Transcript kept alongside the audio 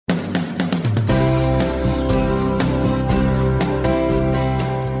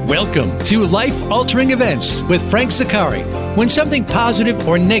Welcome to Life-Altering Events with Frank Zaccari. When something positive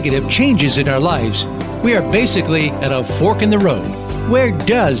or negative changes in our lives, we are basically at a fork in the road. Where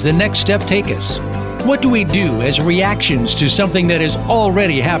does the next step take us? What do we do as reactions to something that has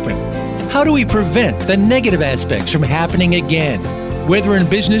already happened? How do we prevent the negative aspects from happening again? Whether in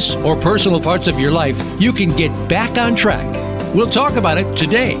business or personal parts of your life, you can get back on track. We'll talk about it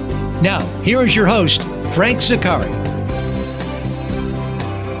today. Now, here is your host, Frank Zaccari.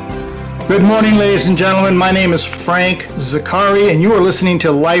 Good morning, ladies and gentlemen. My name is Frank Zaccari, and you are listening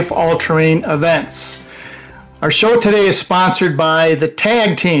to Life-Altering Events. Our show today is sponsored by the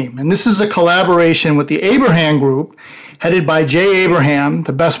TAG Team, and this is a collaboration with the Abraham Group, headed by Jay Abraham,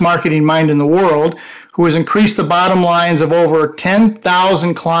 the best marketing mind in the world, who has increased the bottom lines of over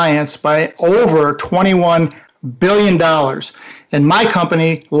 10,000 clients by over $21 billion. And my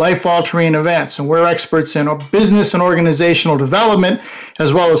company, Life-Altering Events, and we're experts in business and organizational development,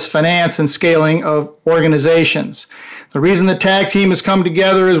 as well as finance and scaling of organizations. The reason the TAG Team has come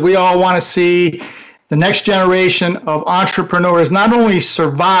together is we all want to see the next generation of entrepreneurs not only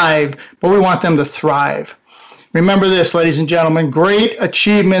survive, but we want them to thrive. Remember this, ladies and gentlemen, great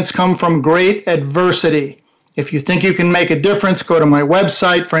achievements come from great adversity. If you think you can make a difference, go to my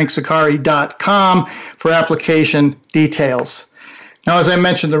website, frankzaccari.com, for application details. Now, as I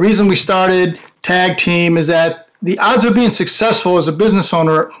mentioned, the reason we started TAG Team is that the odds of being successful as a business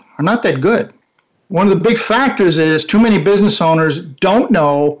owner are not that good. One of the big factors is too many business owners don't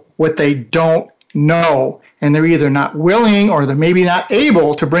know what they don't know, and they're either not willing or they're maybe not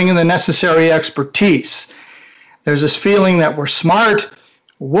able to bring in the necessary expertise. There's this feeling that we're smart,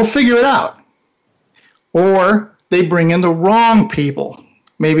 we'll figure it out. Or they bring in the wrong people.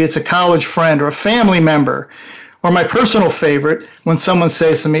 Maybe it's a college friend or a family member. Or my personal favorite, when someone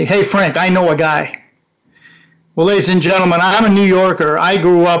says to me, "Hey, Frank, I know a guy." Well, ladies and gentlemen, I'm a New Yorker. I'm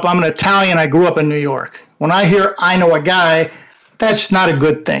an Italian. I grew up in New York. When I hear "I know a guy," that's not a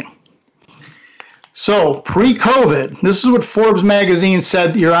good thing. So pre-COVID, this is what Forbes magazine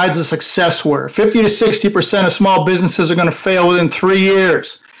said your odds of success were. 50 to 60% of small businesses are going to fail within 3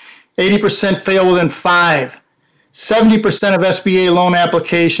 years. 80% fail within 5. 70% of SBA loan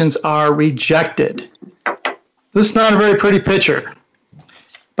applications are rejected. This is not a very pretty picture,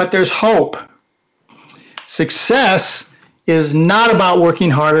 but there's hope. Success is not about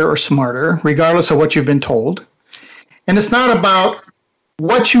working harder or smarter, regardless of what you've been told. And it's not about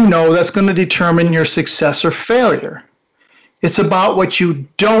what you know that's going to determine your success or failure. It's about what you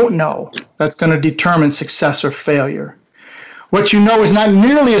don't know that's going to determine success or failure. What you know is not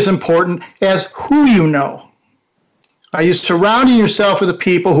nearly as important as who you know. Are you surrounding yourself with the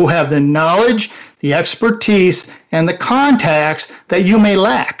people who have the knowledge, the expertise, and the contacts that you may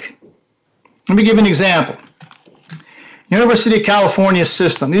lack? Let me give an example. University of California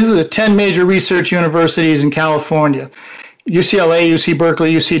system. These are the 10 major research universities in California. UCLA, UC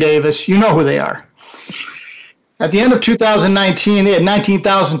Berkeley, UC Davis. You know who they are. At the end of 2019, they had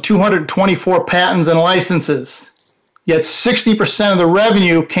 19,224 patents and licenses. Yet 60% of the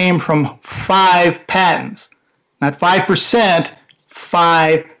revenue came from 5 patents. Not 5%,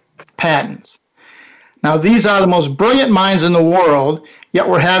 5 patents. Now, these are the most brilliant minds in the world, yet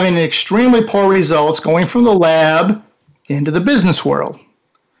we're having extremely poor results going from the lab into the business world.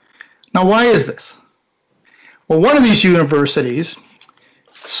 Now, why is this? Well, one of these universities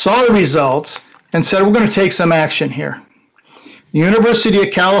saw the results and said, we're going to take some action here. The University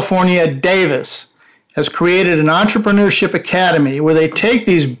of California at Davis has created an entrepreneurship academy where they take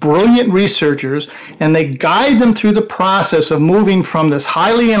these brilliant researchers and they guide them through the process of moving from this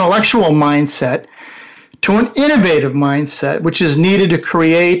highly intellectual mindset to an innovative mindset, which is needed to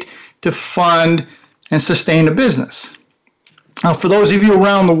create, to fund, and sustain a business. Now, for those of you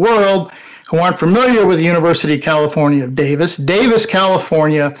around the world who aren't familiar with the University of California of Davis, Davis,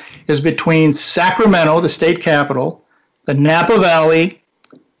 California is between Sacramento, the state capital, the Napa Valley,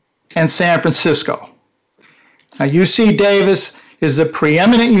 and San Francisco. Now, UC Davis is the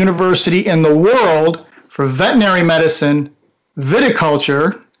preeminent university in the world for veterinary medicine,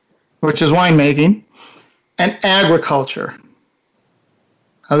 viticulture, which is winemaking, and agriculture.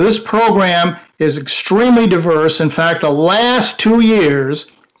 Now, this program is extremely diverse. In fact, the last 2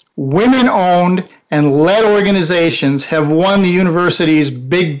 years, women-owned and led organizations have won the university's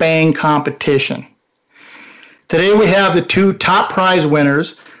Big Bang competition. Today, we have the 2 top prize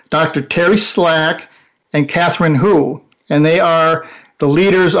winners, Dr. Terry Slack and Catherine Hu, and they are the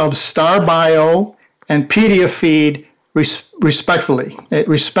leaders of StarBio and PediaFeed, respectively.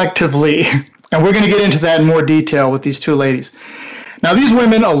 And we're going to get into that in more detail with these 2 ladies. Now, these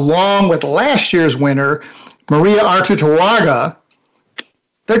women, along with last year's winner, Maria Artutuaga,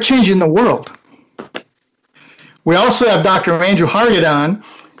 They're changing the world. We also have Dr. Andrew Hargadon,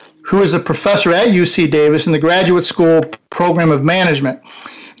 who is a professor at UC Davis in the Graduate School Program of Management.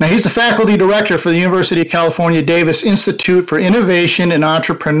 Now, he's the faculty director for the University of California Davis Institute for Innovation and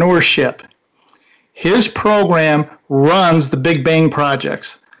Entrepreneurship. His program runs the Big Bang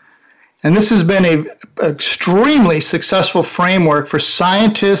projects. And this has been an extremely successful framework for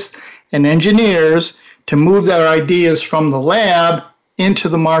scientists and engineers to move their ideas from the lab into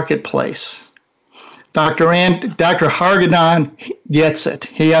the marketplace. Dr. Hargadon gets it.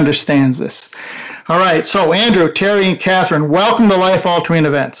 He understands this. All right, so Andrew, Terry, and Catherine, welcome to Life Altering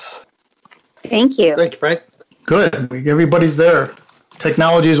Events. Thank you. Thank you, Frank. Good. Everybody's there.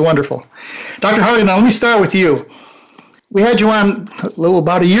 Technology is wonderful. Dr. Hargadon, let me start with you. We had you on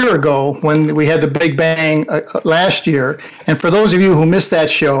about a year ago when we had the Big Bang last year. And for those of you who missed that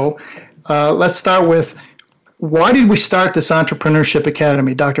show, let's start with, why did we start this Entrepreneurship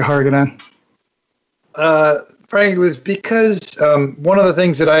Academy, Dr. Hargadon? Frank, it was because one of the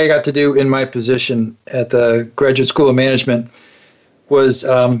things that I got to do in my position at the Graduate School of Management was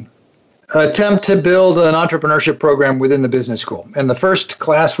attempt to build an entrepreneurship program within the business school. And the first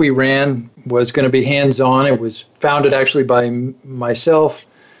class we ran was going to be hands-on. It was founded actually by myself,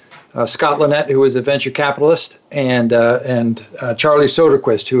 Scott Lynette, who was a venture capitalist, and Charlie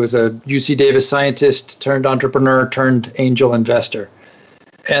Soderquist, who was a UC Davis scientist turned entrepreneur turned angel investor.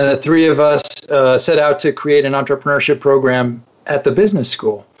 And the three of us set out to create an entrepreneurship program at the business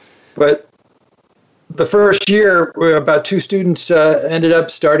school. But the first year, about 2 students ended up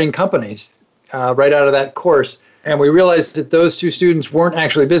starting companies right out of that course. And we realized that those 2 students weren't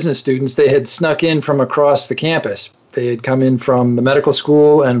actually business students. They had snuck in from across the campus. They had come in from the medical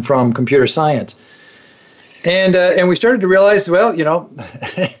school and from computer science. And we started to realize, well,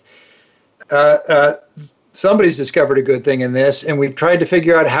 somebody's discovered a good thing in this, and we've tried to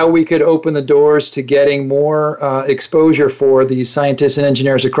figure out how we could open the doors to getting more exposure for these scientists and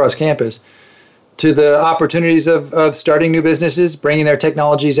engineers across campus to the opportunities of starting new businesses, bringing their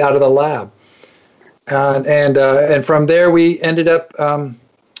technologies out of the lab. And from there, we ended up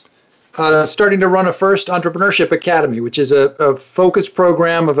starting to run a first Entrepreneurship Academy, which is a focused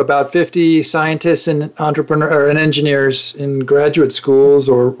program of about 50 scientists and engineers in graduate schools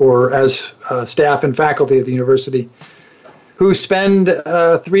or as staff and faculty at the university, who spend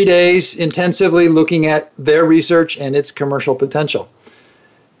 3 days intensively looking at their research and its commercial potential.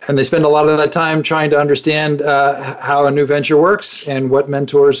 And they spend a lot of that time trying to understand how a new venture works and what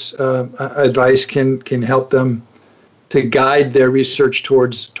mentors' advice can help them to guide their research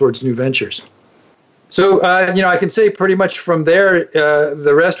towards new ventures. So, I can say pretty much from there,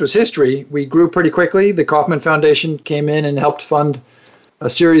 the rest was history. We grew pretty quickly. The Kauffman Foundation came in and helped fund a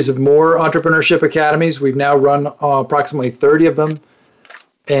series of more entrepreneurship academies. We've now run approximately 30 of them,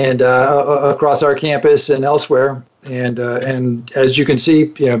 and across our campus and elsewhere. And as you can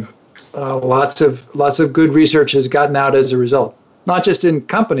see, lots of good research has gotten out as a result, not just in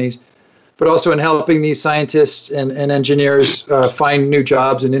companies, but also in helping these scientists and engineers find new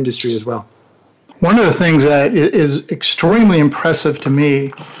jobs in industry as well. One of the things that is extremely impressive to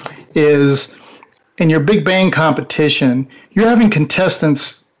me is in your Big Bang competition, you're having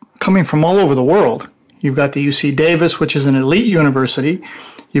contestants coming from all over the world. You've got the UC Davis, which is an elite university.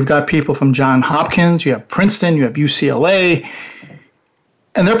 You've got people from Johns Hopkins, you have Princeton, you have UCLA,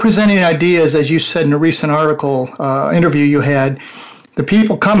 and they're presenting ideas, as you said in a recent interview you had. The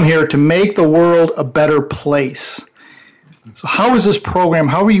people come here to make the world a better place. So how is this program,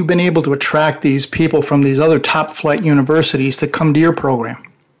 how have you been able to attract these people from these other top flight universities to come to your program?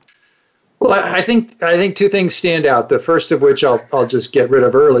 Well, I think 2 things stand out. The first of which I'll just get rid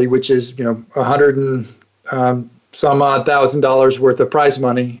of early, which is $100,000 and some odd $1,000 worth of prize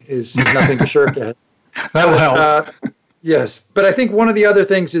money is nothing to shirk at. That will help. Yes, but I think one of the other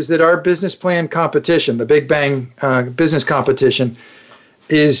things is that our business plan competition, the Big Bang business competition,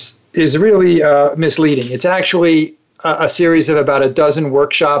 is really misleading. It's actually a series of about a dozen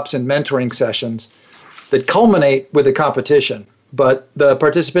workshops and mentoring sessions that culminate with a competition. But the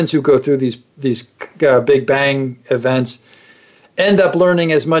participants who go through these Big Bang events end up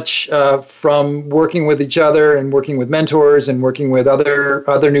learning as much from working with each other and working with mentors and working with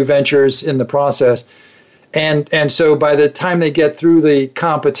other new ventures in the process. And so by the time they get through the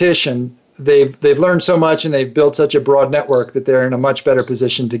competition, they've learned so much and they've built such a broad network that they're in a much better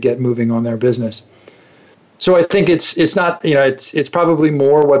position to get moving on their business. So I think it's not, it's probably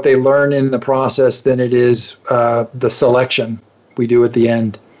more what they learn in the process than it is the selection we do at the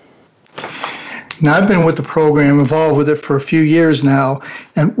end. Now, I've been with the program, involved with it for a few years now,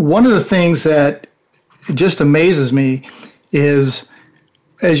 and one of the things that just amazes me is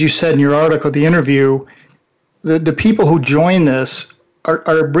as you said in your article, the interview, the people who join this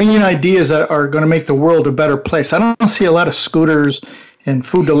are bringing ideas that are going to make the world a better place. I don't see a lot of scooters and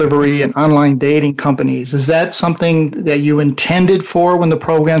food delivery and online dating companies. Is that something that you intended for when the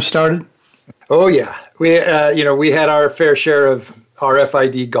program started? Oh yeah, we had our fair share of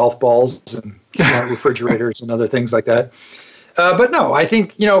RFID golf balls and smart refrigerators and other things like that. But no, I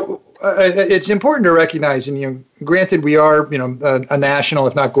think it's important to recognize, and granted, we are a national,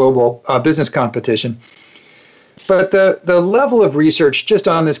 if not global, business competition. But the level of research just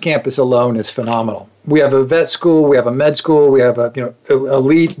on this campus alone is phenomenal. We have a vet school, we have a med school, we have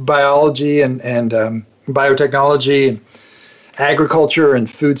elite biology and biotechnology and agriculture and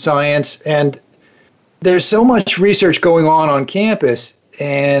food science, and there's so much research going on campus,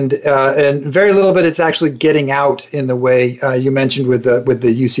 and very little of it it's actually getting out in the way you mentioned with the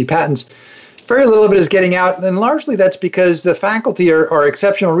UC patents. Very little of it is getting out, and largely that's because the faculty are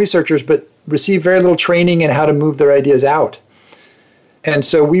exceptional researchers, but receive very little training in how to move their ideas out. And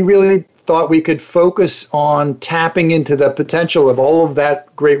so we really thought we could focus on tapping into the potential of all of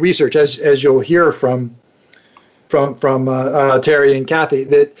that great research, as you'll hear from Terry and Kathy,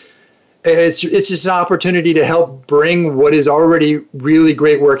 that it's just an opportunity to help bring what is already really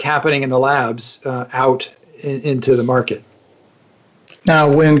great work happening in the labs out into the market. Now,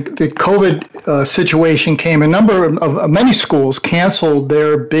 when the COVID situation came, a number of many schools canceled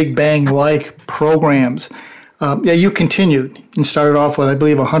their Big Bang-like programs. You continued and started off with, I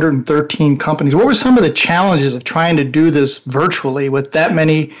believe, 113 companies. What were some of the challenges of trying to do this virtually with that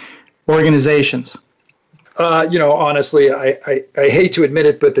many organizations? Honestly, I hate to admit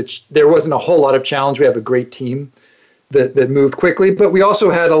it, but there wasn't a whole lot of challenge. We have a great team that moved quickly, but we also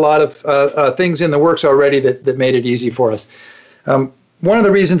had a lot of things in the works already that made it easy for us. One of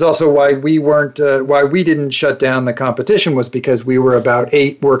the reasons also why we didn't shut down the competition was because we were about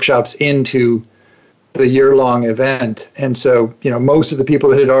 8 workshops into the year-long event, and so most of the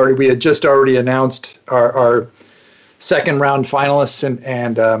people that we had just already announced our second round finalists,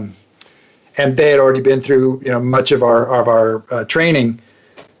 and they had already been through much of our training,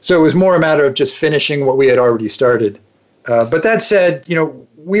 so it was more a matter of just finishing what we had already started. But that said,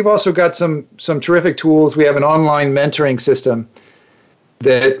 we've also got some terrific tools. We have an online mentoring system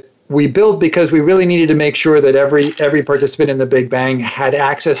that we built because we really needed to make sure that every participant in the Big Bang had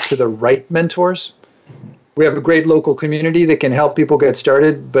access to the right mentors. We have a great local community that can help people get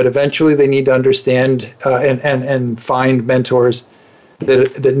started, but eventually they need to understand and find mentors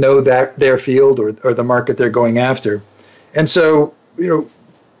that know that their field or the market they're going after. And so,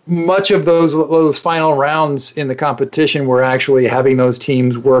 much of those final rounds in the competition were actually having those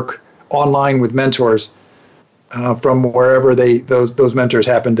teams work online with mentors from wherever those mentors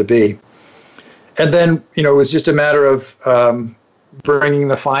happen to be. And then, it was just a matter of bringing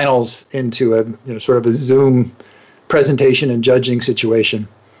the finals into a sort of a Zoom presentation and judging situation.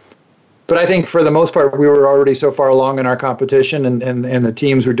 But I think for the most part, we were already so far along in our competition, and the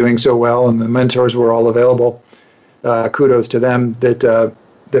teams were doing so well, and the mentors were all available. Kudos to them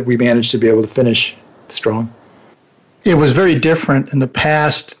that we managed to be able to finish strong. It was very different in the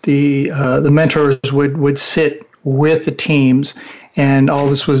past. The mentors would sit with the teams, and all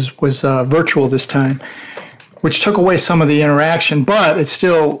this was virtual this time, which took away some of the interaction. But it's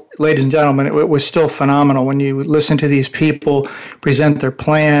still, ladies and gentlemen, it was still phenomenal when you listen to these people present their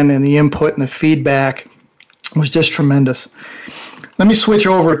plan, and the input and the feedback was just tremendous. Let me switch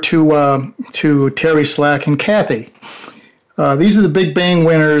over to Terry Slack and Kathy. These are the Big Bang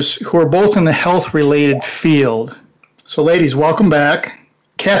winners who are both in the health-related field. So, ladies, welcome back.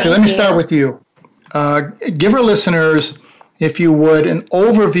 Kathy, let me start with you. Give our listeners, if you would, an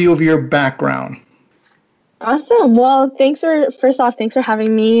overview of your background. Awesome. Well, first off, thanks for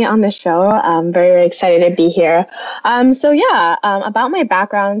having me on the show. I'm very, very excited to be here. About my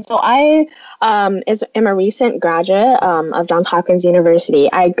background. So I am a recent graduate of Johns Hopkins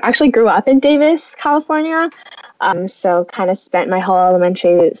University. I actually grew up in Davis, California. So kind of spent my whole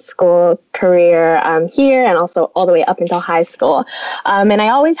elementary school career here, and also all the way up until high school. And I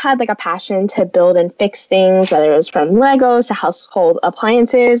always had like a passion to build and fix things, whether it was from Legos to household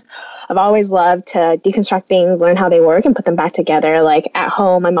appliances. I've always loved to deconstruct things, learn how they work, and put them back together. Like at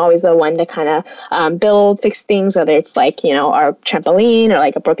home, I'm always the one to kind of build, fix things, whether it's like, our trampoline or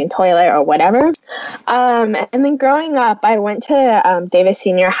like a broken toilet or whatever. And then growing up, I went to Davis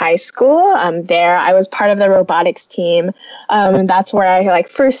Senior High School. There, I was part of the robotics team. That's where I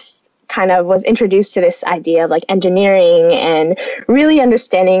first kind of was introduced to this idea of like engineering and really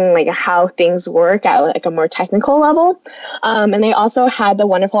understanding like how things work at like a more technical level. And I also had the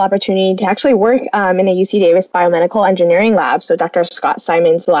wonderful opportunity to actually work in a UC Davis biomedical engineering lab. So Dr. Scott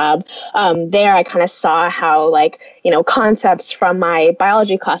Simon's lab. There I kind of saw how like, concepts from my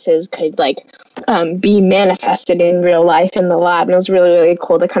biology classes could like be manifested in real life in the lab. And it was really, really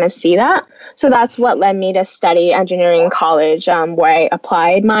cool to kind of see that. So that's what led me to study engineering in college, where I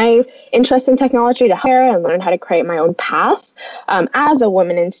applied my interest in technology to healthcare and learned how to create my own path as a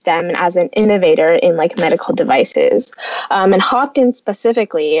woman in STEM and as an innovator in like medical devices. And Hopkins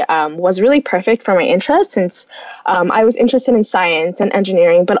specifically was really perfect for my interest since I was interested in science and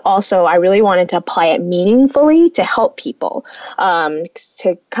engineering, but also I really wanted to apply it meaningfully to help people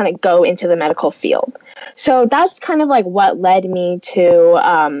to kind of go into the medical field. So that's kind of like what led me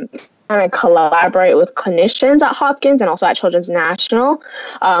to kind of collaborate with clinicians at Hopkins and also at Children's National.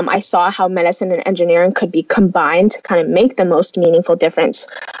 I saw how medicine and engineering could be combined to kind of make the most meaningful difference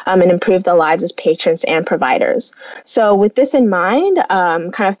and improve the lives of patients and providers. So with this in mind,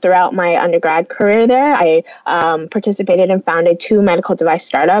 kind of throughout my undergrad career there, I participated and founded 2 medical device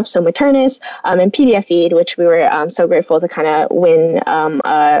startups, so Maternus and PediaFeed, which we were so grateful to kind of win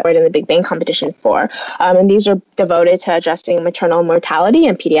right in the Big Bang competition for. And these are devoted to addressing maternal mortality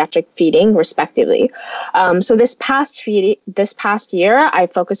and pediatric feeding, respectively. So this past year, I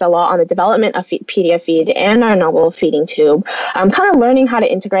focused a lot on the development of PediaFeed and our novel feeding tube. I'm kind of learning how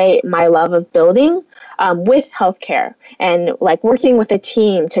to integrate my love of building with healthcare and like working with a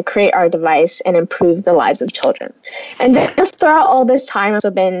team to create our device and improve the lives of children. And just throughout all this time, I've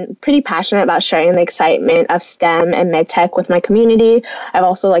also been pretty passionate about sharing the excitement of STEM and medtech with my community. I've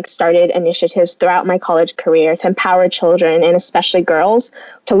also like started initiatives throughout my college career to empower children and especially girls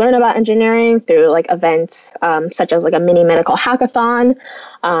to learn about engineering through like events such as like a mini medical hackathon.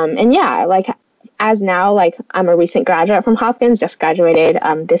 And yeah, like as now, like I'm a recent graduate from Hopkins, just graduated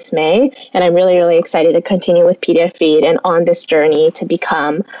this May, and I'm really, really excited to continue with PediaFeed and on this journey to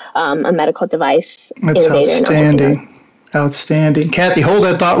become a medical device innovator. Outstanding. Outstanding. Kathy, hold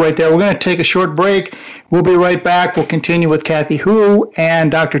that thought right there. We're going to take a short break. We'll be right back. We'll continue with Kathy Hu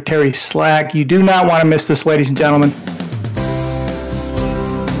and Dr. Terry Slack. You do not want to miss this, ladies and gentlemen.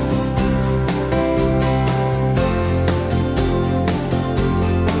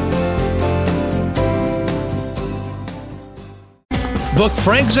 Book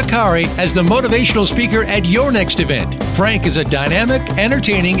Frank Zaccari as the motivational speaker at your next event. Frank is a dynamic,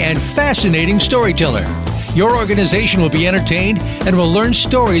 entertaining, and fascinating storyteller. Your organization will be entertained and will learn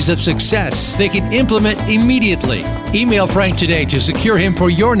stories of success they can implement immediately. Email Frank today to secure him for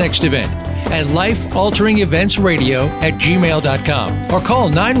your next event at lifealteringeventsradio@gmail.com or call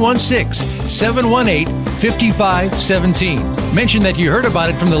 916-718-5517. Mention that you heard about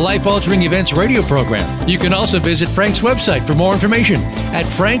it from the Life Altering Events radio program. You can also visit Frank's website for more information at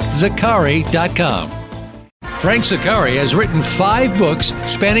frankzaccari.com. Frank Zaccari has written 5 books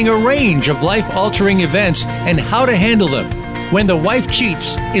spanning a range of life-altering events and how to handle them. When the Wife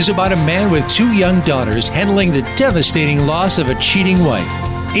Cheats is about a man with 2 young daughters handling the devastating loss of a cheating wife.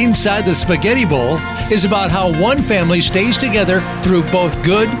 Inside the Spaghetti Bowl is about how one family stays together through both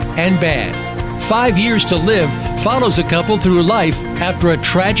good and bad. 5 Years to Live follows a couple through life after a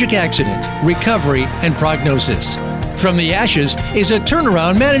tragic accident, recovery, and prognosis. From the Ashes is a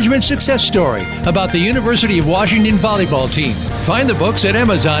turnaround management success story about the University of Washington volleyball team. Find the books at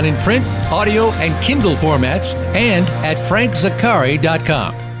Amazon in print, audio, and Kindle formats and at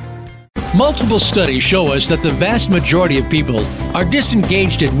frankzaccari.com. Multiple studies show us that the vast majority of people are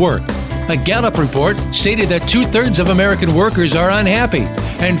disengaged at work. A Gallup report stated that 2/3 of American workers are unhappy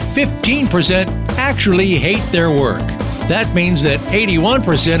and 15% actually hate their work. That means that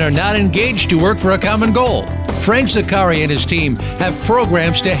 81% are not engaged to work for a common goal. Frank Zaccari and his team have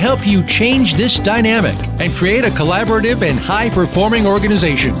programs to help you change this dynamic and create a collaborative and high-performing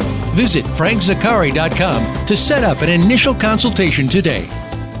organization. Visit frankzaccari.com to set up an initial consultation today.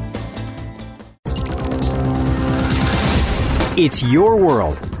 It's your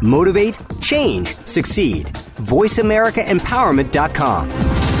world. Motivate, change, succeed. VoiceAmericaEmpowerment.com.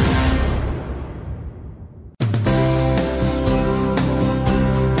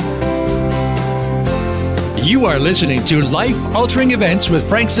 You are listening to Life Altering Events with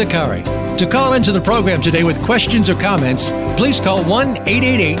Frank Zaccari. To call into the program today with questions or comments, please call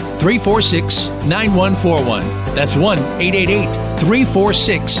 1-888-346-9141. That's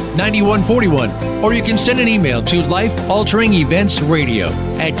 1-888-346-9141. Or you can send an email to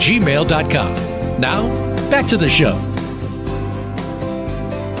lifealteringeventsradio@gmail.com. Now, back to the show.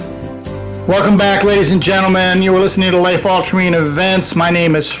 Welcome back, ladies and gentlemen. You are listening to Life Altering Events. My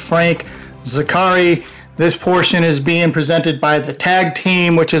name is Frank Zakari. This portion is being presented by the Tag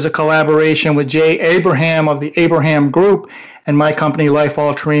Team, which is a collaboration with Jay Abraham of the Abraham Group and my company, Life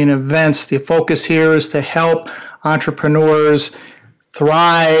Altering Events. The focus here is to help entrepreneurs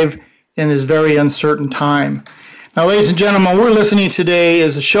thrive in this very uncertain time. Now, ladies and gentlemen, we're listening today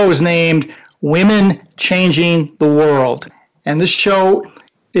as the show is named Women Changing the World. And this show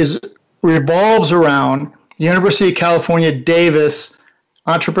revolves around the University of California, Davis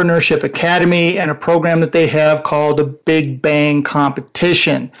Entrepreneurship Academy and a program that they have called the Big Bang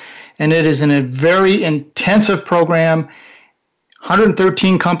Competition. And it is a very intensive program.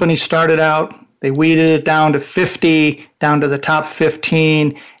 113 companies started out. They weeded it down to 50, down to the top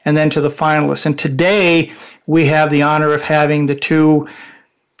 15, and then to the finalists. And today we have the honor of having the two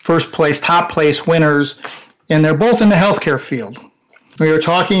top place winners, and they're both in the healthcare field. We are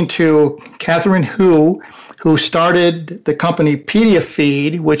talking to Catherine Hu, who started the company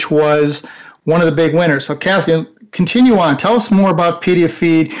PediaFeed, which was one of the big winners. So Catherine, continue on. Tell us more about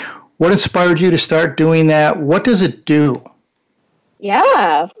PediaFeed. What inspired you to start doing that? What does it do?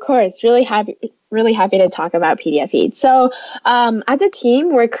 Yeah, of course. Really happy to talk about PediaFeed. So as a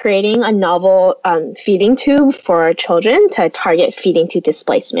team, we're creating a novel feeding tube for children to target feeding tube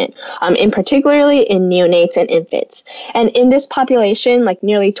displacement, in particularly in neonates and infants. And in this population, like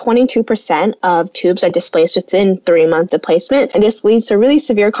nearly 22% of tubes are displaced within 3 months of placement. And this leads to really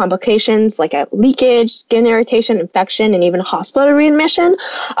severe complications like a leakage, skin irritation, infection, and even hospital readmission.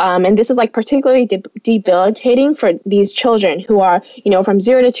 And this is like particularly debilitating for these children who are, from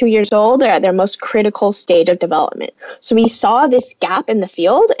 0 to 2 years old. They're at their most critical stage of development. So we saw this gap in the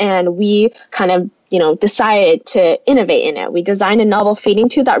field, and we kind of decided to innovate in it. We designed a novel feeding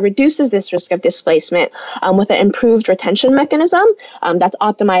tube that reduces this risk of displacement with an improved retention mechanism that's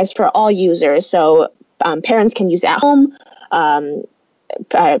optimized for all users. So parents can use it at home,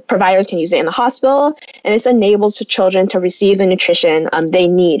 providers can use it in the hospital, and this enables children to receive the nutrition they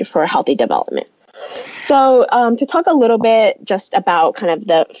need for healthy development. So to talk a little bit just about kind of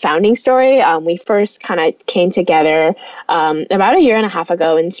the founding story, we first kind of came together about a year and a half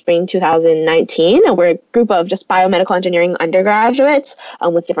ago in spring 2019. And we're a group of just biomedical engineering undergraduates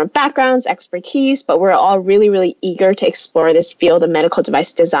with different backgrounds, expertise, but we're all really, really eager to explore this field of medical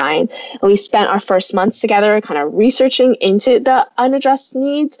device design. And we spent our first months together kind of researching into the unaddressed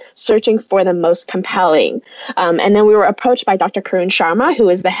needs, searching for the most compelling. And then we were approached by Dr. Karun Sharma, who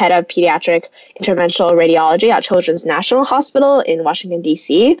is the head of pediatric interventional radiology at Children's National Hospital in Washington,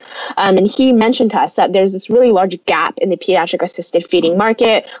 D.C. And he mentioned to us that there's this really large gap in the pediatric assisted feeding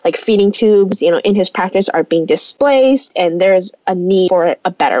market, like feeding tubes, in his practice are being displaced, and there's a need for a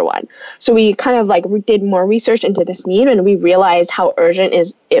better one. So we kind of did more research into this need, and we realized how urgent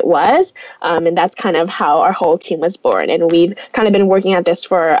it was. And that's kind of how our whole team was born. And we've kind of been working at this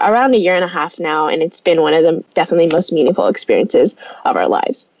for around a year and a half now, and it's been one of the definitely most meaningful experiences of our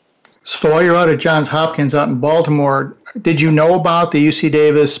lives. So while you're out at Johns Hopkins out in Baltimore, did you know about the UC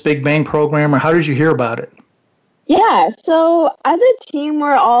Davis Big Bang program, or how did you hear about it? Yeah, so as a team,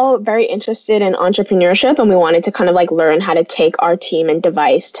 we're all very interested in entrepreneurship, and we wanted to kind of learn how to take our team and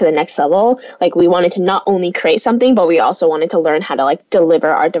device to the next level. We wanted to not only create something, but we also wanted to learn how to deliver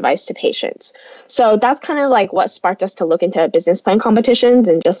our device to patients. So that's kind of what sparked us to look into business plan competitions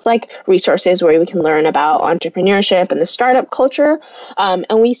and just resources where we can learn about entrepreneurship and the startup culture.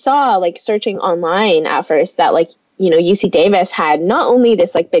 And we saw searching online at first that UC Davis had not only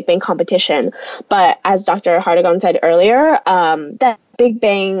this Big Bang competition, but as Dr. Hartigan said earlier, that Big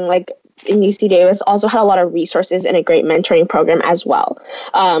Bang in UC Davis also had a lot of resources and a great mentoring program as well.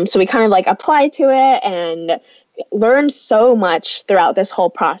 So we kind of applied to it and learned so much throughout this whole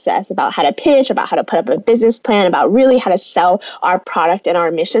process about how to pitch, about how to put up a business plan, about really how to sell our product and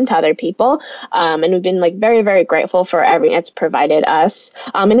our mission to other people. And we've been very, very grateful for everything it's provided us.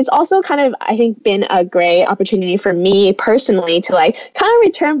 And it's also kind of, I think, been a great opportunity for me personally to kind of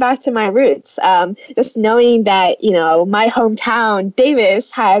return back to my roots. Just knowing that, my hometown, Davis,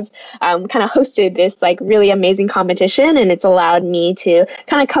 has kind of hosted this really amazing competition. And it's allowed me to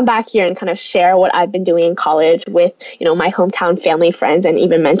kind of come back here and kind of share what I've been doing in college with, my hometown family, friends, and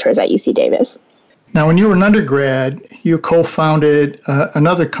even mentors at UC Davis. Now, when you were an undergrad, you co-founded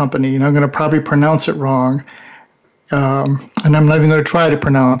another company, and I'm going to probably pronounce it wrong, and I'm not even going to try to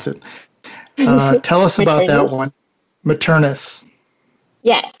pronounce it. Tell us about that one, Maternus.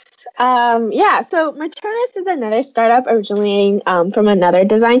 Yes. So Maternus is another startup originating from another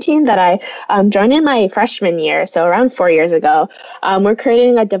design team that I joined in my freshman year, so around 4 years ago. We're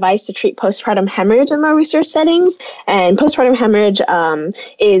creating a device to treat postpartum hemorrhage in low resource settings, and postpartum hemorrhage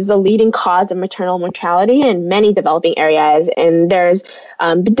is the leading cause of maternal mortality in many developing areas, and there's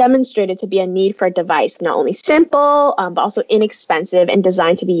been demonstrated to be a need for a device not only simple, but also inexpensive and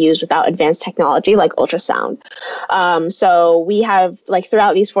designed to be used without advanced technology like ultrasound. So we have,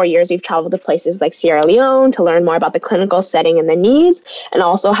 throughout these 4 years, we've traveled to places like Sierra Leone to learn more about the clinical setting and the needs, and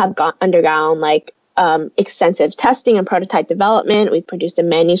also have undergone extensive testing and prototype development. We've produced a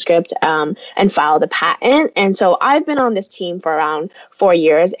manuscript and filed a patent. And so I've been on this team for around 4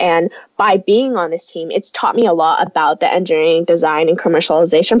 years. And by being on this team, it's taught me a lot about the engineering, design, and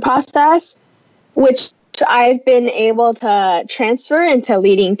commercialization process, which I've been able to transfer into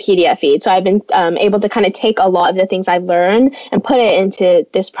leading PDF Feed. So I've been able to kind of take a lot of the things I've learned and put it into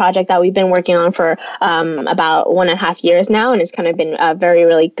this project that we've been working on for about 1.5 years now. And it's kind of been a very,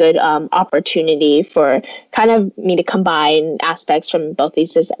 really good opportunity for kind of me to combine aspects from both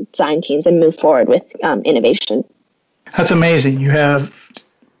these design teams and move forward with innovation. That's amazing. You have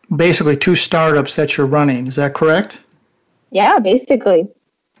basically 2 startups that you're running. Is that correct? Yeah, basically.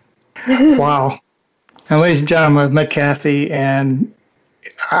 Wow. And ladies and gentlemen, I've met Kathy, and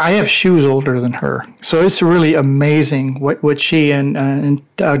I have shoes older than her. So it's really amazing what she and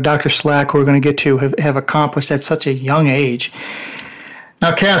Dr. Slack, who we're going to get to, have accomplished at such a young age.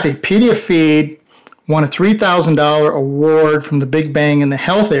 Now, Kathy, PDF Feed won a $3,000 award from the Big Bang in the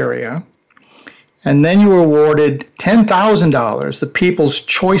health area, and then you were awarded $10,000, the People's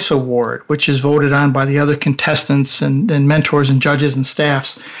Choice Award, which is voted on by the other contestants and mentors and judges and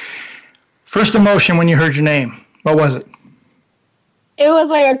staffs. First emotion when you heard your name, what was it? It was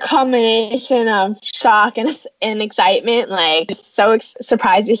like a combination of shock and excitement, so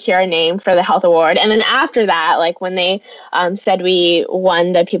surprised to hear a name for the Health Award. And then after that, when they said we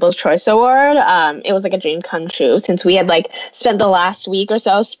won the People's Choice Award, it was like a dream come true, since we had spent the last week or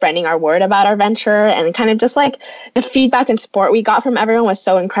so spreading our word about our venture, and kind of just the feedback and support we got from everyone was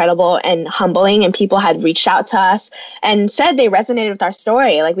so incredible and humbling, and people had reached out to us and said they resonated with our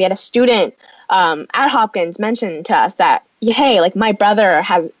story. We had a student at Hopkins mentioned to us that, hey, my brother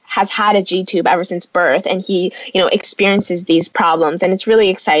has had a G-tube ever since birth, and he, experiences these problems. And it's really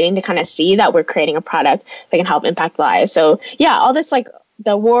exciting to kind of see that we're creating a product that can help impact lives. So yeah, all this,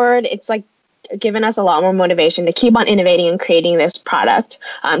 the award, it's given us a lot more motivation to keep on innovating and creating this product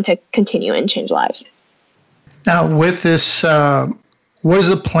to continue and change lives. Now, with this, what is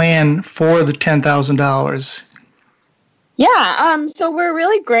the plan for the $10,000? Yeah, so we're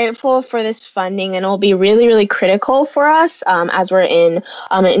really grateful for this funding, and it'll be really, really critical for us as we're in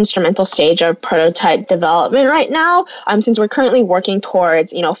an instrumental stage of prototype development right now, since we're currently working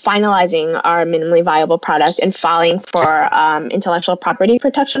towards, finalizing our minimally viable product and filing for intellectual property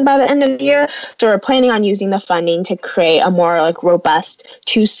protection by the end of the year. So we're planning on using the funding to create a more robust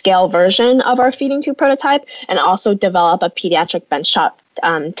 2-scale version of our feeding tube prototype, and also develop a pediatric benchtop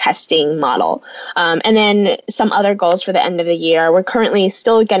testing model. And then some other goals for the end of the year. We're currently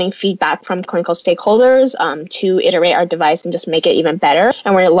still getting feedback from clinical stakeholders to iterate our device and just make it even better.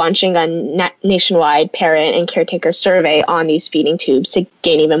 And we're launching a nationwide parent and caretaker survey on these feeding tubes to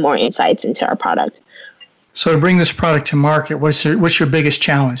gain even more insights into our product. So to bring this product to market, what's your biggest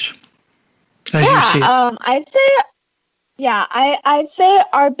challenge as you see it? I'd say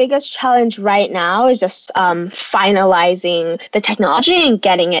our biggest challenge right now is just finalizing the technology and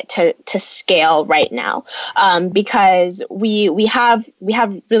getting it to scale right now, because we have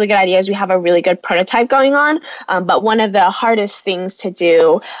really good ideas. We have a really good prototype going on, but one of the hardest things to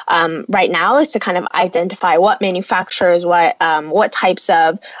do right now is to kind of identify what manufacturers, what types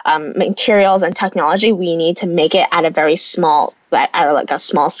of materials and technology we need to make it at a very small a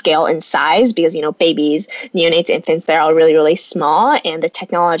small scale in size, because, babies, neonates, infants, they're all really, really small, and the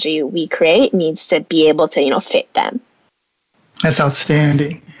technology we create needs to be able to, fit them. That's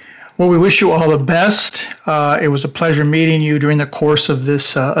outstanding. Well, we wish you all the best. It was a pleasure meeting you during the course of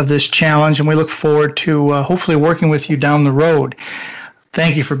this challenge, and we look forward to hopefully working with you down the road.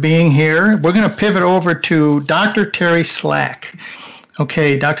 Thank you for being here. We're going to pivot over to Dr. Terry Slack.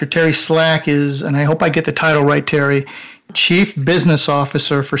 Okay, Dr. Terry Slack is, and I hope I get the title right, Terry, Chief Business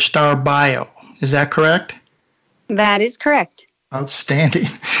Officer for Star Bio. Is that correct? That is correct. Outstanding.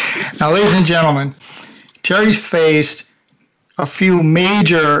 Now, ladies and gentlemen, Terry faced a few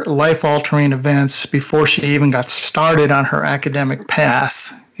major life-altering events before she even got started on her academic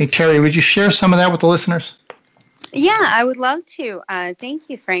path. Hey, Terry, would you share some of that with the listeners? Yeah, I would love to. Thank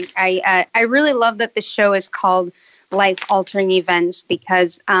you, Frank. I really love that the show is called life-altering events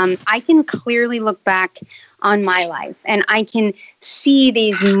because I can clearly look back on my life and I can see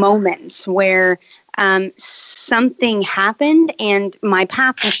these moments where something happened and my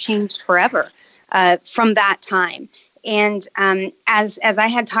path was changed forever from that time. And as I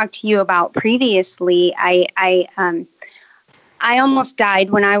had talked to you about previously, I almost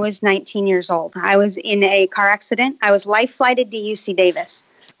died when I was 19 years old. I was in a car accident. I was life flighted to UC Davis,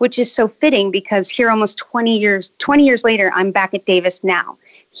 which is so fitting because here almost 20 years later, I'm back at Davis now,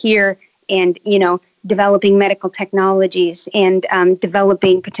 here and, developing medical technologies and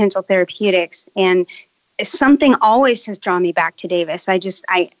developing potential therapeutics. And something always has drawn me back to Davis.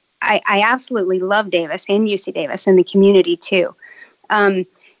 I absolutely love Davis and UC Davis and the community too.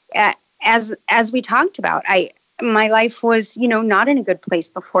 As we talked about, my life was, not in a good place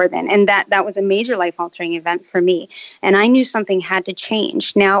before then. And that was a major life-altering event for me. And I knew something had to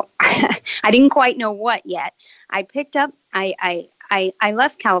change. Now, I didn't quite know what yet. I picked up, I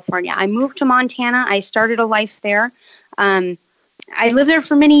left California. I moved to Montana. I started a life there. I lived there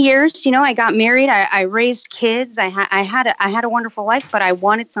for many years. I got married. I raised kids. I had a wonderful life, but I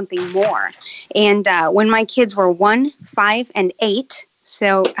wanted something more. And when my kids were 1, 5, and 8,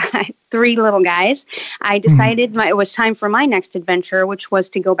 so 3 little guys, I decided it was time for my next adventure, which was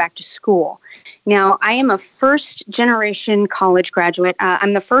to go back to school. Now, I am a first-generation college graduate.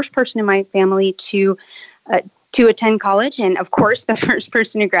 I'm the first person in my family to attend college, and of course, the first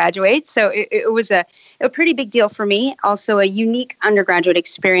person to graduate. So it was a pretty big deal for me. Also, a unique undergraduate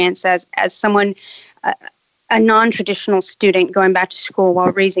experience as someone, a non-traditional student going back to school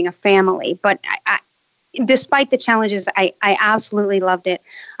while raising a family. But despite the challenges, I absolutely loved it.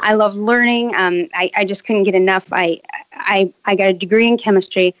 I love learning. I just couldn't get enough. I got a degree in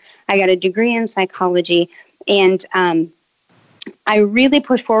chemistry. I got a degree in psychology, and I really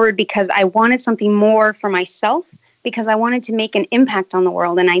pushed forward because I wanted something more for myself, because I wanted to make an impact on the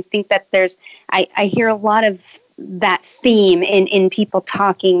world. And I think that I hear a lot of that theme in people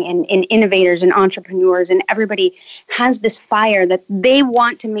talking and in innovators and entrepreneurs, and everybody has this fire that they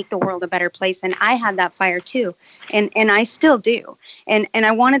want to make the world a better place. And I had that fire too. And I still do. And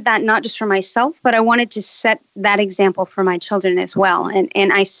I wanted that not just for myself, but I wanted to set that example for my children as well.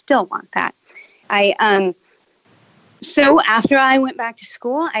 And I still want that. So after I went back to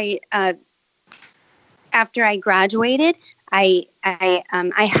school, after I graduated, I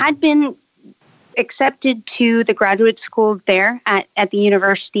had been accepted to the graduate school there at the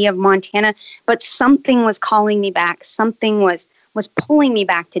University of Montana, but something was calling me back. Something was pulling me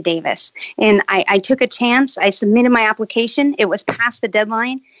back to Davis. And I took a chance. I submitted my application. It was past the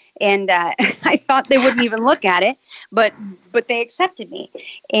deadline, and I thought they wouldn't even look at it, but they accepted me.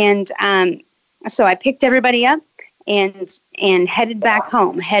 And so I picked everybody up and headed back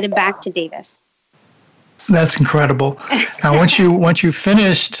home, headed back to Davis. That's incredible. Now, once you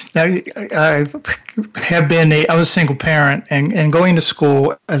finished, I was a single parent, and going to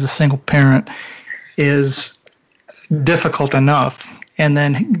school as a single parent is difficult enough. And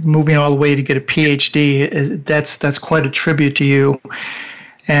then moving all the way to get a PhD, that's quite a tribute to you.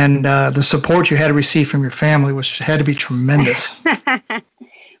 And the support you had to receive from your family had to be tremendous.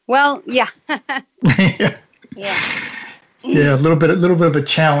 Well, yeah. Yeah. Yeah, a little bit of a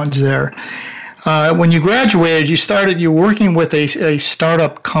challenge there. When you graduated, you're working with a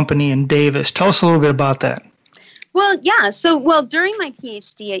startup company in Davis. Tell us a little bit about that. Well, yeah. So, during my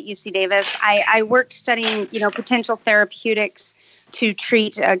PhD at UC Davis, I worked studying, potential therapeutics to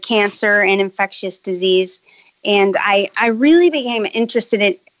treat cancer and infectious disease. And I really became interested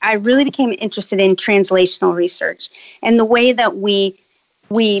in translational research and the way that we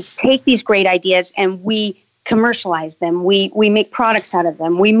take these great ideas and we commercialize them. We make products out of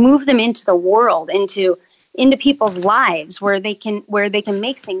them. We move them into the world, into people's lives where they can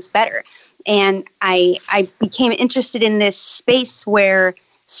make things better. And I became interested in this space where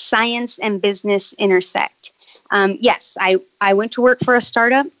science and business intersect. Yes, I went to work for a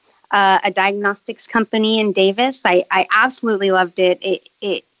startup, a diagnostics company in Davis. I absolutely loved it.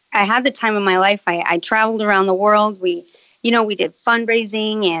 I had the time of my life. I traveled around the world. We did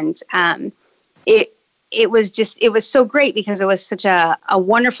fundraising, and it was so great because it was such a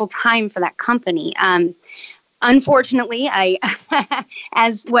wonderful time for that company. Unfortunately,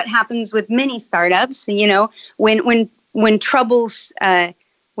 as what happens with many startups, when troubles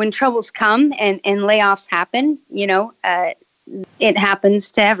come and layoffs happen, it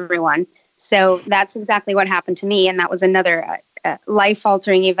happens to everyone. So that's exactly what happened to me, and that was another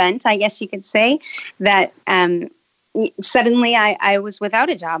life-altering event, I guess you could say, that suddenly I was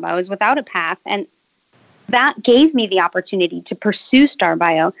without a job. I was without a path, and that gave me the opportunity to pursue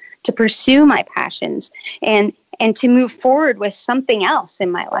StarBio, to pursue my passions, and and to move forward with something else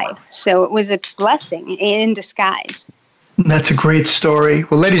in my life. So it was a blessing in disguise. That's a great story.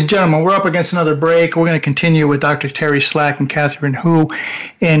 Well, ladies and gentlemen, we're up against another break. We're going to continue with Dr. Terry Slack and Catherine Hu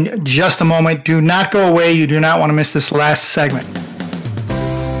in just a moment. Do not go away. You do not want to miss this last segment.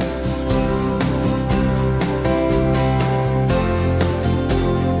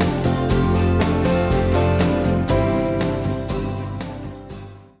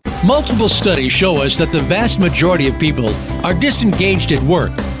 Multiple studies show us that the vast majority of people are disengaged at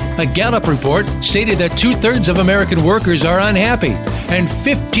work. A Gallup report stated that 2/3 of American workers are unhappy and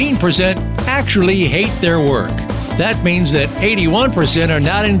 15% actually hate their work. That means that 81% are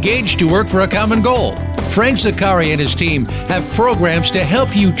not engaged to work for a common goal. Frank Zaccari and his team have programs to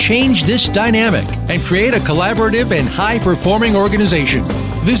help you change this dynamic and create a collaborative and high-performing organization.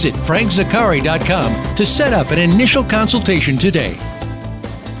 Visit frankzaccari.com to set up an initial consultation today.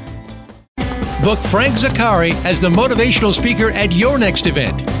 Book Frank Zaccari as the motivational speaker at your next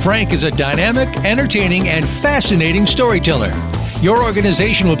event. Frank is a dynamic, entertaining, and fascinating storyteller. Your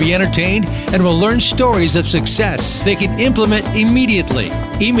organization will be entertained and will learn stories of success they can implement immediately.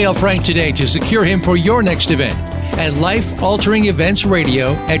 Email Frank today to secure him for your next event at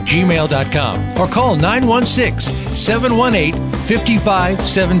lifealteringeventsradio@gmail.com or call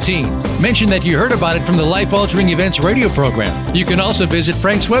 916-718-5517. Mention that you heard about it from the Life Altering Events radio program. You can also visit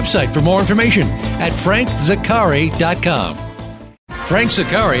Frank's website for more information at frankzaccari.com. Frank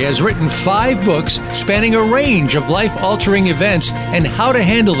Zaccari has written 5 books spanning a range of life-altering events and how to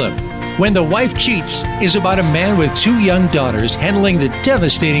handle them. When the Wife Cheats is about a man with 2 young daughters handling the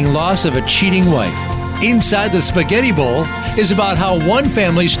devastating loss of a cheating wife. Inside the Spaghetti Bowl is about how one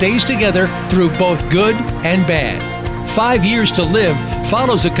family stays together through both good and bad. 5 Years to Live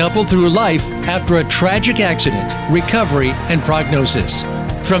follows a couple through life after a tragic accident, recovery, and prognosis.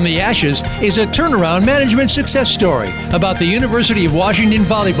 From the Ashes is a turnaround management success story about the University of Washington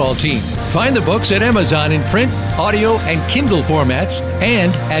volleyball team. Find the books at Amazon in print, audio, and Kindle formats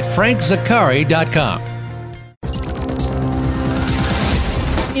and at frankzaccari.com.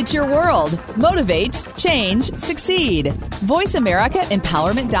 It's your world. Motivate, change, succeed.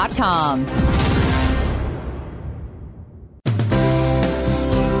 VoiceAmericaEmpowerment.com.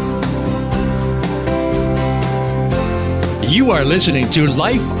 You are listening to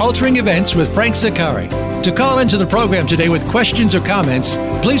Life Altering Events with Frank Zaccari. To call into the program today with questions or comments,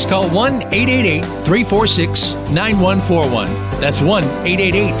 please call 1-888-346-9141. That's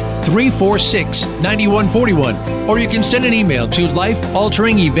 1-888-346-9141. Or you can send an email to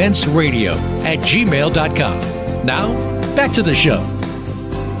lifealteringeventsradio@gmail.com. Now, back to the show.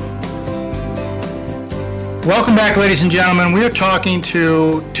 Welcome back, ladies and gentlemen. We are talking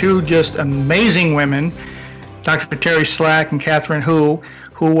to 2 just amazing women, Dr. Terry Slack and Catherine Hu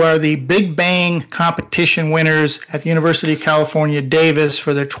are the Big Bang competition winners at the University of California, Davis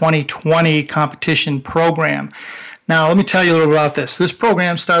for their 2020 competition program. Now, let me tell you a little about this. This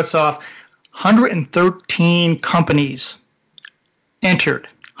program starts off 113 companies entered.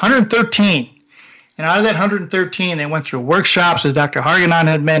 113. And out of that 113, they went through workshops, as Dr. Harganon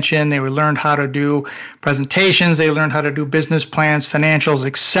had mentioned. They learned how to do presentations. They learned how to do business plans, financials,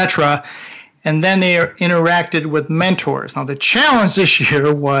 etc., and then they interacted with mentors. Now, the challenge this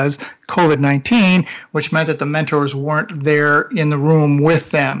year was COVID-19, which meant that the mentors weren't there in the room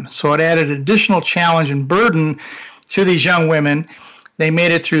with them. So it added additional challenge and burden to these young women. They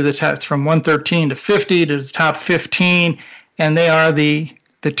made it through the top, from 113 to 50 to the top 15, and they are the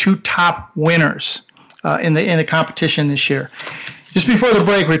 2 top winners in the competition this year. Just before the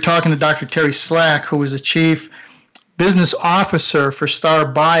break, we were talking to Dr. Terry Slack, who was the chief business officer for Star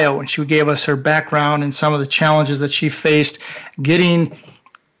Bio, and she gave us her background and some of the challenges that she faced getting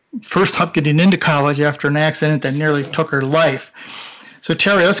into college after an accident that nearly took her life. So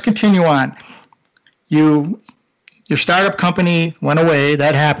Terry, let's continue on. Your startup company went away.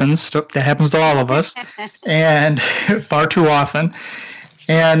 That happens. That happens to all of us, and far too often.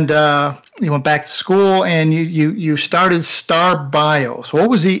 And you went back to school, and you started Star Bio. So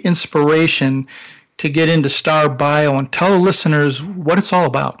what was the inspiration to get into Star Bio, and tell the listeners what it's all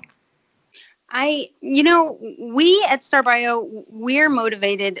about? We at Star Bio, we're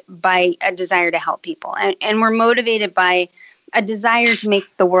motivated by a desire to help people, and we're motivated by a desire to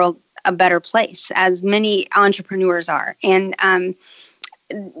make the world a better place, as many entrepreneurs are. And, the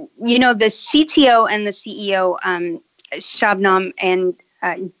CTO and the CEO, Shabnam and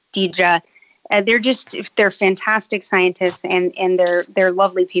Deidre, they're fantastic scientists, and they're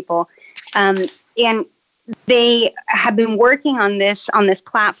lovely people. And they have been working on this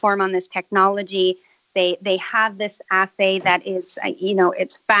platform, on this technology. They have this assay that is,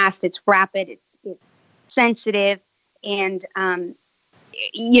 it's fast, it's rapid, it's sensitive, and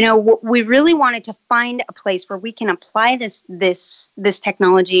we really wanted to find a place where we can apply this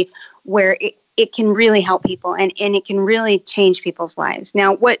technology where it can really help people and it can really change people's lives.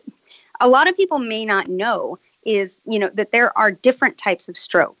 Now, what a lot of people may not know is, that there are different types of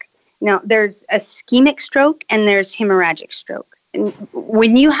stroke. Now, there's ischemic stroke and there's hemorrhagic stroke. And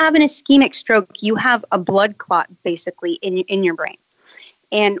when you have an ischemic stroke, you have a blood clot basically in your brain.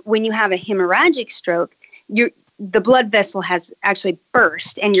 And when you have a hemorrhagic stroke, the blood vessel has actually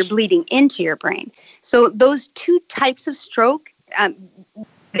burst and you're bleeding into your brain. So those two types of stroke,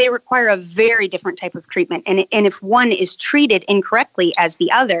 they require a very different type of treatment. And if one is treated incorrectly as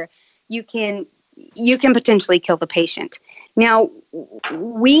the other, you can potentially kill the patient. Now,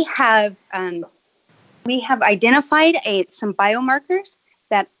 we have identified some biomarkers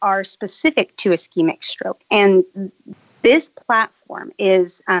that are specific to ischemic stroke. And this platform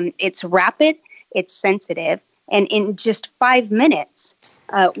is, it's rapid, it's sensitive, and in just 5 minutes,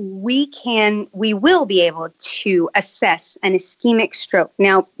 we will be able to assess an ischemic stroke.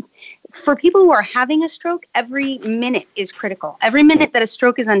 Now, for people who are having a stroke, every minute is critical. Every minute that a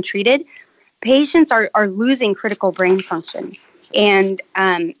stroke is untreated, patients are losing critical brain function. And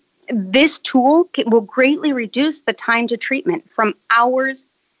this tool will greatly reduce the time to treatment from hours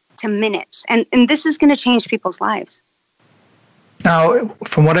to minutes. And this is going to change people's lives. Now,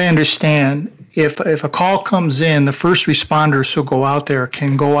 from what I understand, if a call comes in, the first responders who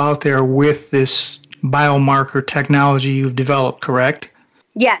can go out there with this biomarker technology you've developed, correct?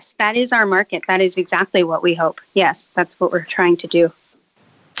 Yes, that is our market. That is exactly what we hope. Yes, that's what we're trying to do.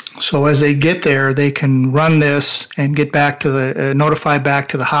 So as they get there, they can run this and get back to notify back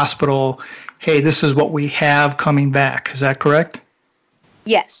to the hospital, hey, this is what we have coming back. Is that correct?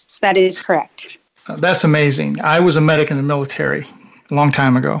 Yes, that is correct. That's amazing. I was a medic in the military a long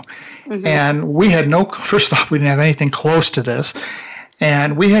time ago. Mm-hmm. And we had first off, we didn't have anything close to this.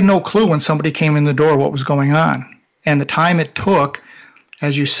 And we had no clue when somebody came in the door what was going on. And the time it took,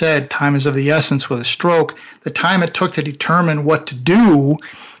 as you said, time is of the essence with a stroke, the time it took to determine what to do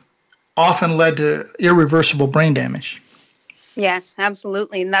often led to irreversible brain damage. Yes,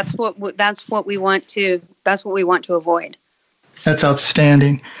 absolutely. And that's what we want to avoid. That's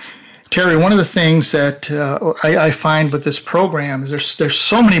outstanding. Terry, one of the things that I find with this program is there's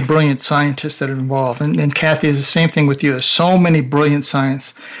so many brilliant scientists that are involved. And Kathy, is the same thing with you. There's so many brilliant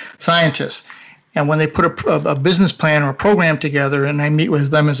scientists. And when they put a business plan or a program together and I meet with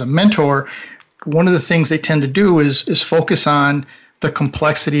them as a mentor, one of the things they tend to do is focus on the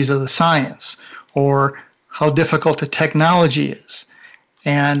complexities of the science or how difficult the technology is.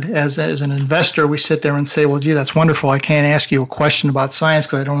 And as an investor, we sit there and say, well, gee, that's wonderful. I can't ask you a question about science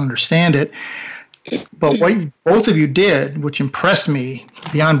because I don't understand it. But what both of you did, which impressed me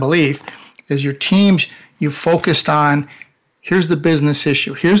beyond belief, is your teams, you focused on, here's the business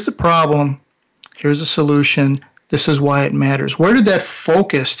issue, here's the problem, here's the solution, this is why it matters. Where did that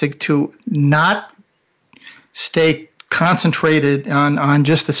focus to not stay concentrated on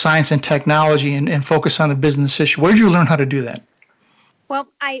just the science and technology and focus on the business issue? Where did you learn how to do that? Well,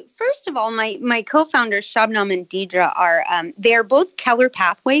 first of all, my co-founders, Shabnam and Deidre, they're both Keller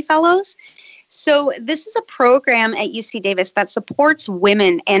Pathway Fellows. So this is a program at UC Davis that supports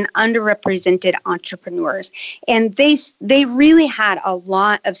women and underrepresented entrepreneurs. And they really had a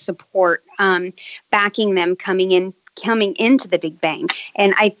lot of support backing them coming into the Big Bang.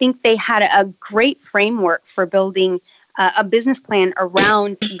 And I think they had a great framework for building a business plan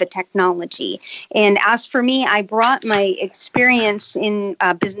around the technology. And as for me, I brought my experience in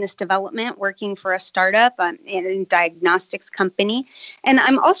business development, working for a startup in a diagnostics company. And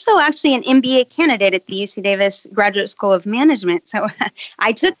I'm also actually an MBA candidate at the UC Davis Graduate School of Management. So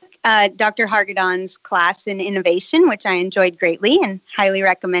I took Dr. Hargadon's class in innovation, which I enjoyed greatly and highly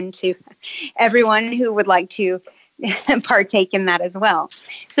recommend to everyone who would like to partake in that as well.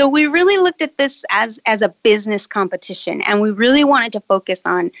 So we really looked at this as a business competition, and we really wanted to focus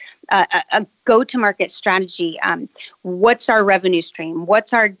on a go-to-market strategy. What's our revenue stream?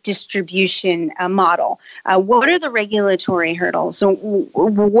 What's our distribution model? What are the regulatory hurdles? So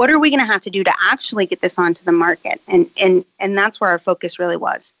what are we going to have to do to actually get this onto the market? And that's where our focus really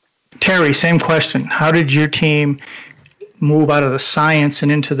was. Terry, same question. How did your team move out of the science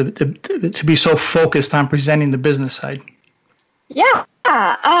and into to be so focused on presenting the business side? Yeah.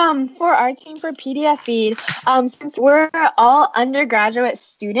 For our team for PDF Feed, since we're all undergraduate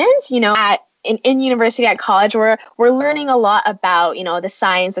students, at in university at college, we're learning a lot about, the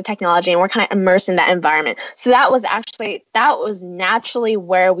science, the technology, and we're kind of immersed in that environment. So that was naturally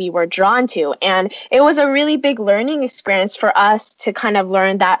where we were drawn to. And it was a really big learning experience for us to kind of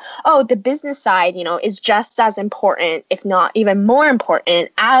learn that, the business side, is just as important, if not even more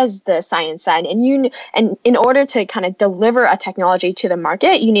important, as the science side. And in order to kind of deliver a technology to the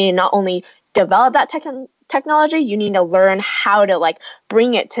market, you need to not only develop that technology, you need to learn how to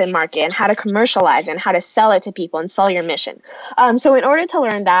bring it to market and how to commercialize and how to sell it to people and sell your mission. So in order to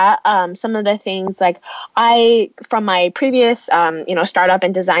learn that, some of the things from my previous, startup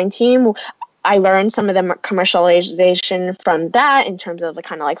and design team, I learned some of the commercialization from that in terms of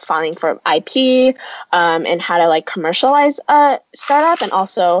filing for IP and how to commercialize a startup. And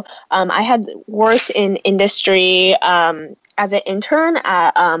also I had worked in industry as an intern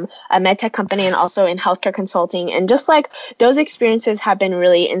at a medtech company and also in healthcare consulting. And just those experiences have been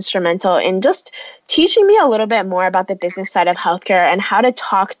really instrumental in just teaching me a little bit more about the business side of healthcare and how to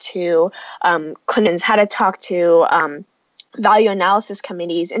talk to clinicians, how to talk to value analysis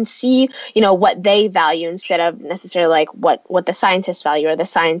committees and see, what they value instead of necessarily what the scientists value or the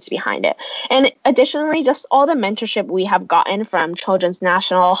science behind it. And additionally, just all the mentorship we have gotten from Children's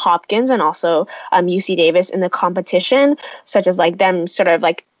National, Hopkins, and also UC Davis in the competition, such as them sort of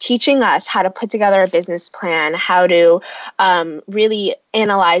teaching us how to put together a business plan, how to really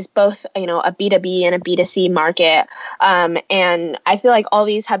analyze both, a B2B and a B2C market. And I feel like all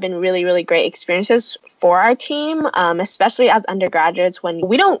these have been really, really great experiences for our team, especially as undergraduates when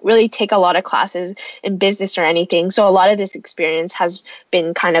we don't really take a lot of classes in business or anything. So a lot of this experience has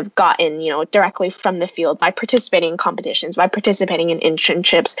been kind of gotten, directly from the field by participating in competitions, by participating in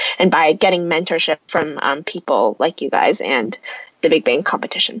internships, and by getting mentorship from people like you guys and the Big Bang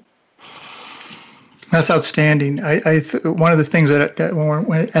competition. That's outstanding. One of the things that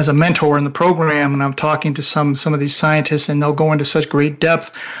as a mentor in the program, and I'm talking to some of these scientists, and they'll go into such great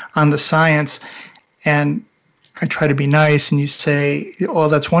depth on the science, and I try to be nice, and you say, "Oh,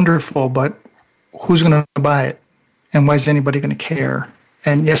 that's wonderful, but who's going to buy it, and why is anybody going to care?"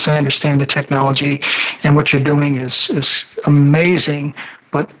 And yes, I understand the technology, and what you're doing is amazing,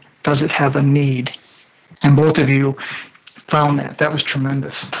 but does it have a need? And both of you found that. That was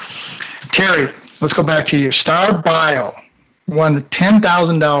tremendous. Terry, let's go back to you. Star Bio won the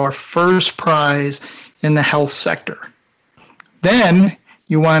 $10,000 first prize in the health sector. Then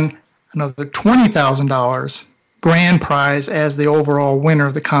you won another $20,000 grand prize as the overall winner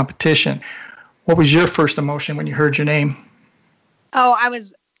of the competition. What was your first emotion when you heard your name? Oh, I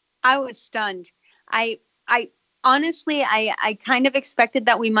was stunned. I honestly, I kind of expected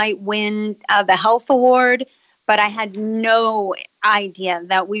that we might win the health award, but I had no idea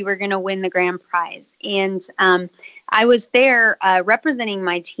that we were going to win the grand prize. And I was there representing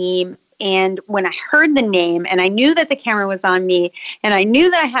my team. And when I heard the name, and I knew that the camera was on me, and I knew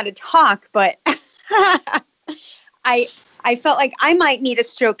that I had to talk, but I felt like I might need a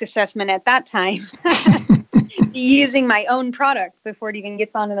stroke assessment at that time, using my own product before it even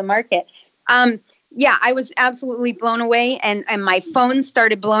gets onto the market. Yeah, I was absolutely blown away, and my phone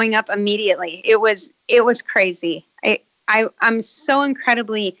started blowing up immediately. It was crazy. I'm so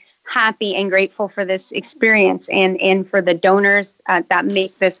incredibly happy and grateful for this experience and for the donors that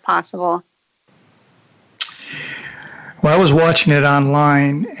make this possible. Well, I was watching it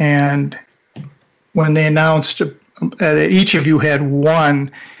online, and when they announced that each of you had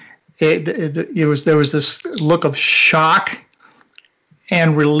won, there was this look of shock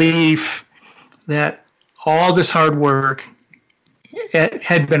and relief that all this hard work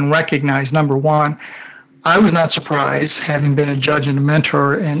had been recognized, number one. I was not surprised, having been a judge and a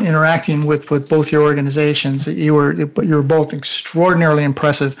mentor and interacting with both your organizations. You were both extraordinarily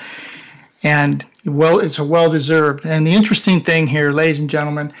impressive, and it's a well-deserved. And the interesting thing here, ladies and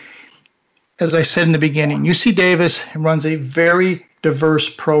gentlemen, as I said in the beginning, UC Davis runs a very diverse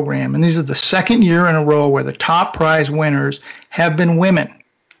program, and these are the second year in a row where the top prize winners have been women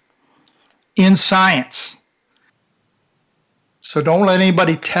in science. So don't let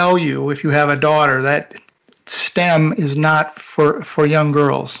anybody tell you, if you have a daughter, that STEM is not for young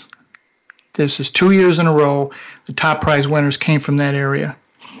girls. This is 2 years in a row. The top prize winners came from that area.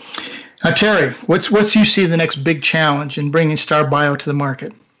 Now, Terry, what's you see the next big challenge in bringing Star Bio to the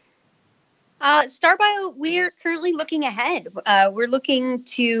market? Star Bio, we're currently looking ahead. We're looking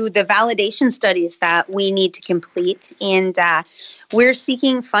to the validation studies that we need to complete, and we're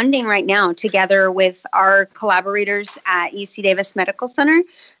seeking funding right now together with our collaborators at UC Davis Medical Center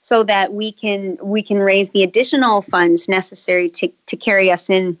so that we can raise the additional funds necessary to carry us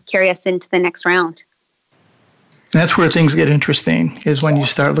into the next round. And that's where things get interesting, is when you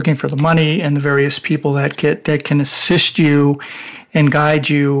start looking for the money and the various people that can assist you and guide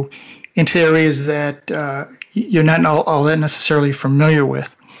you into areas that you're not all that necessarily familiar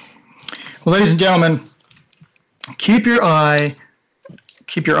with. Well, ladies and gentlemen, keep your eyes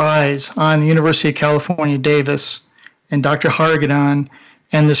on the University of California, Davis, and Dr. Hargadon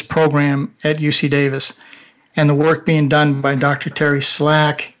and this program at UC Davis, and the work being done by Dr. Terry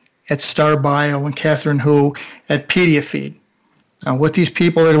Slack at Star Bio and Catherine Hu at PediaFeed. Now, what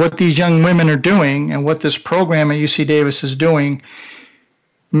these young women are doing, and what this program at UC Davis is doing,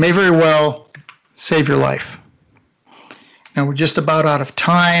 may very well save your life. Now, we're just about out of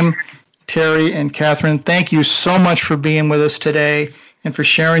time. Terry and Catherine, thank you so much for being with us today and for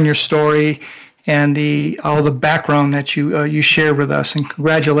sharing your story and all the background that you shared with us. And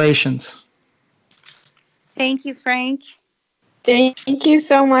congratulations. Thank you, Frank. Thank you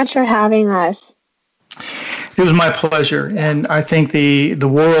so much for having us. It was my pleasure. And I think the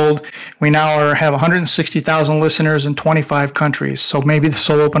world, we now have 160,000 listeners in 25 countries. So maybe this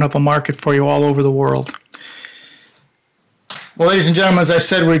will open up a market for you all over the world. Well, ladies and gentlemen, as I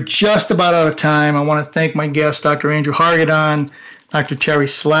said, we're just about out of time. I want to thank my guests, Dr. Andrew Hargadon, Dr. Terry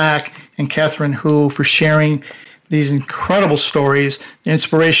Slack, and Catherine Hu, for sharing these incredible stories,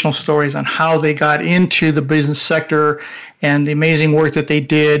 inspirational stories on how they got into the business sector and the amazing work that they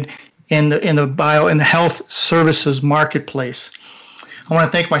did in the health services marketplace. I want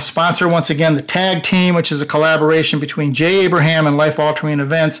to thank my sponsor once again, the TAG Team, which is a collaboration between Jay Abraham and Life Altering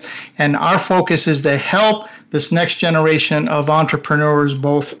Events. And our focus is to help this next generation of entrepreneurs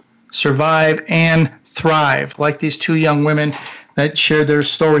both survive and thrive, like these two young women that shared their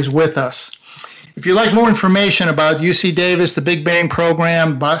stories with us. If you'd like more information about UC Davis, the Big Bang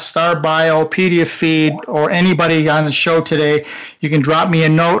Program, Star Bio, PediaFeed, or anybody on the show today, you can drop me a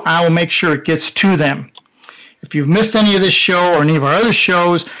note. I will make sure it gets to them. If you've missed any of this show or any of our other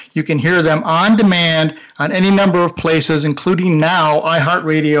shows, you can hear them on demand on any number of places, including now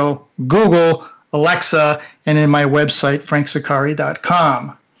iHeartRadio, Google, Alexa, and in my website,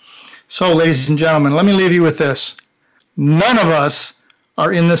 franksicari.com. So, ladies and gentlemen, let me leave you with this. None of us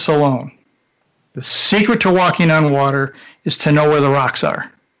are in this alone. The secret to walking on water is to know where the rocks are.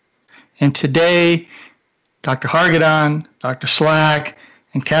 And today, Dr. Hargadon, Dr. Slack,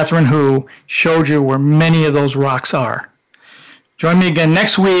 and Catherine Hu showed you where many of those rocks are. Join me again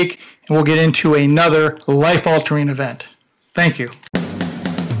next week, and we'll get into another life-altering event. Thank you.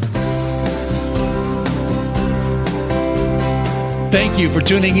 Thank you for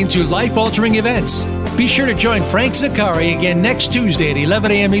tuning into Life Altering Events. Be sure to join Frank Zaccari again next Tuesday at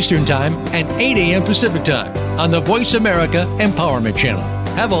 11 a.m. Eastern Time and 8 a.m. Pacific Time on the Voice America Empowerment Channel.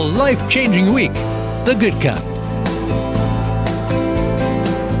 Have a life-changing week. The Good Cop.